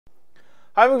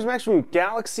Hi folks, Max from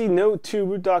Galaxy Note 2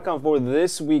 Root.com for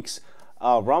this week's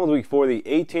ROM of the Week for the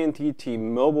AT&T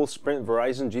T-Mobile, Sprint,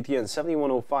 Verizon, GTN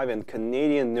 7105, and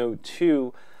Canadian Note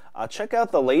 2. Check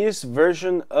out the latest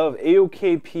version of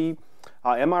AOKP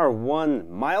MR1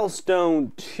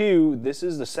 Milestone 2. This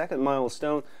is the second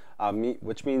milestone,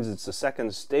 which means it's the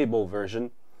second stable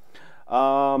version.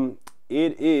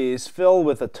 It is filled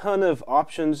with a ton of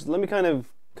options. Let me kind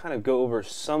of go over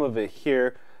some of it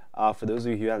here. For those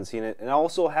of you who haven't seen it, and I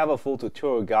also have a full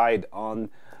tutorial guide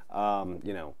on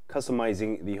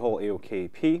customizing the whole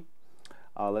AOKP.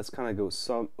 Let's kind of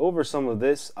go over some of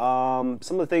this. Some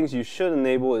of the things you should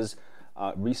enable is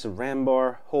recent RAM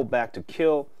bar, hold back to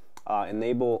kill,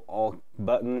 enable all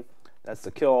button, that's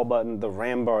the kill all button, the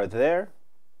RAM bar there,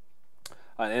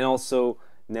 and also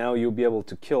now you'll be able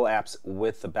to kill apps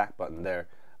with the back button there.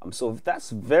 So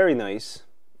that's very nice.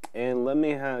 And let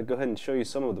me go ahead and show you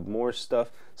some of the more stuff,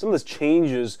 some of the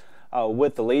changes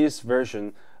with the latest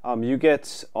version. You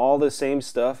get all the same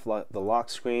stuff, like the lock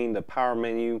screen, the power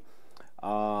menu.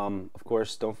 Of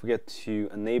course, don't forget to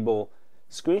enable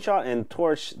screenshot and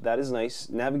torch. That is nice.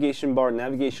 Navigation bar,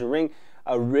 navigation ring.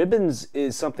 Ribbons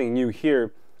is something new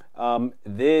here.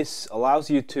 This allows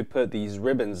you to put these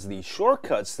ribbons, these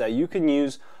shortcuts that you can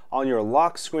use on your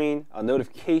lock screen,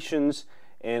 notifications,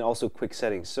 and also quick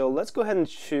settings. So let's go ahead and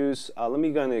choose, let me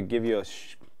give you a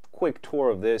quick tour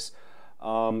of this.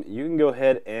 You can go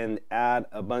ahead and add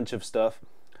a bunch of stuff,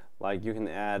 like you can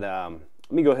add,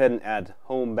 let me go ahead and add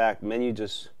home back menu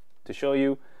just to show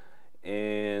you,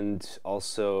 and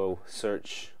also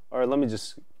search, or let me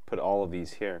just put all of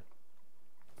these here.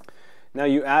 Now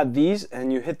you add these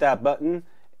and you hit that button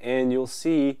and you'll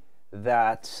see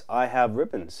that I have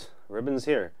ribbons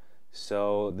here.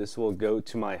 So this will go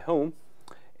to my home.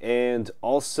 And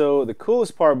also the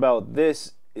coolest part about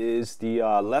this is the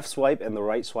left swipe and the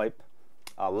right swipe.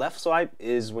 Left swipe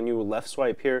is when you left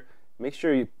swipe here, make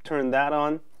sure you turn that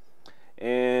on.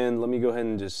 And let me go ahead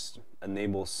and just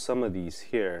enable some of these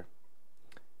here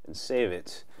and save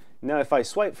it. Now if I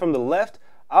swipe from the left,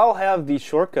 I'll have these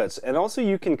shortcuts, and also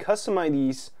you can customize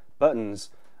these buttons.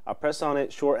 Press on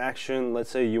it, short action. Let's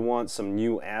say you want some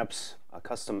new apps, a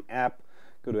custom app,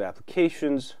 go to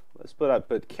applications. Let's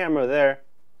put camera there.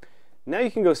 Now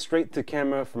you can go straight to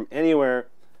camera from anywhere.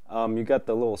 You got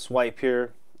the little swipe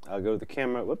here. Go to the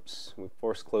camera. Whoops, we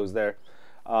force close there.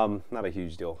 Not a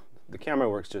huge deal. The camera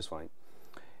works just fine.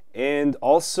 And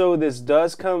also this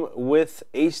does come with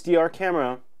HDR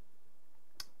camera.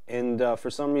 And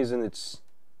for some reason it's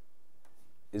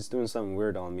doing something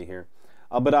weird on me here.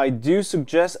 But I do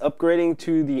suggest upgrading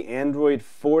to the Android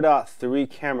 4.3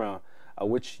 camera,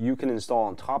 which you can install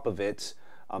on top of it.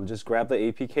 Just grab the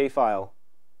APK file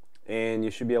and you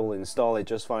should be able to install it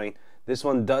just fine. This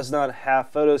one does not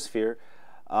have photosphere,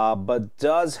 but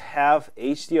does have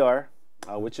HDR,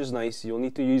 which is nice. You'll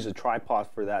need to use a tripod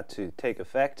for that to take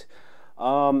effect.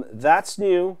 That's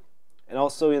new. And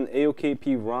also in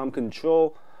AOKP ROM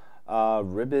control,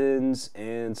 ribbons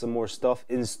and some more stuff,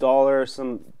 installer,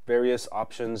 some various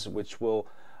options which will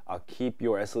keep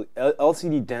your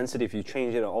LCD density if you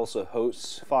change it, and also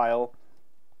host file.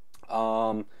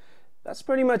 That's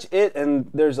pretty much it, and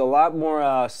there's a lot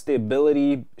more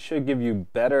stability. Should give you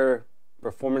better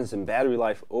performance and battery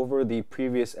life over the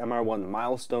previous MR1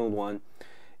 Milestone one,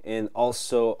 and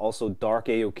also dark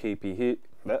AOKP.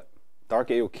 Dark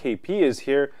AOKP is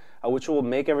here, which will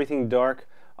make everything dark.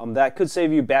 That could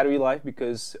save you battery life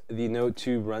because the Note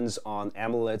 2 runs on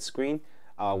AMOLED screen.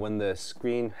 When the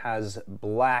screen has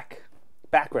black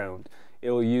background, it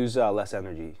will use less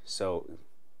energy. So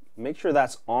make sure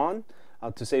that's on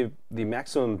to save the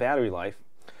maximum battery life.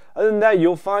 Other than that,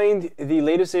 you'll find the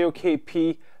latest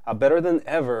AOKP better than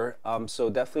ever.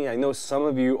 So definitely, I know some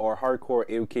of you are hardcore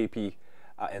AOKP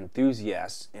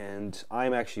enthusiasts, and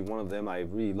I'm actually one of them. I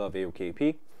really love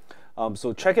AOKP.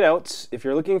 So check it out. If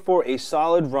you're looking for a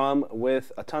solid ROM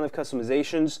with a ton of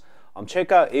customizations,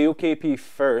 check out AOKP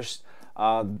first.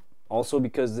 Also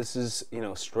because this is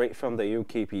straight from the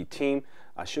AOKP team,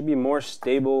 should be more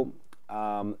stable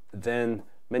than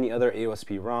many other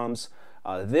AOSP ROMs.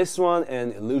 This one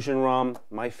and Illusion ROM,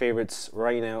 my favorites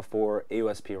right now for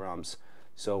AOSP ROMs.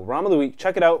 So ROM of the Week,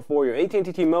 check it out for your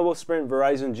AT&T T-Mobile, Sprint,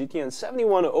 Verizon, GTN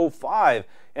 7105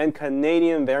 and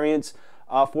Canadian variants.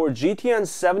 For GTN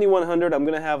 7100, I'm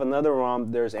going to have another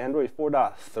ROM. There's Android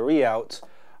 4.3 out.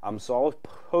 So I'll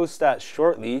post that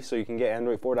shortly so you can get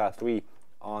Android 4.3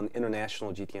 on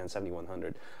international GTN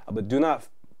 7100. But do not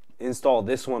install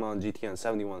this one on GTN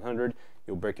 7100.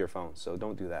 You'll break your phone, so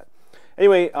don't do that.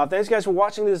 Anyway, thanks guys for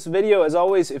watching this video. As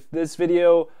always, if this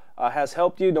video has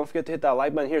helped you, don't forget to hit that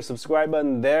like button here, subscribe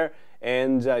button there,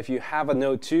 And if you have a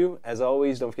Note 2, as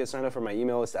always, don't forget to sign up for my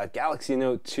email list at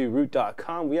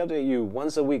galaxynote2root.com. We update you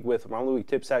once a week with ROM of the Week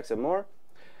tips, hacks, and more.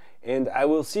 And I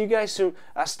will see you guys soon.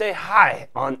 Stay high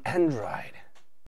on Android.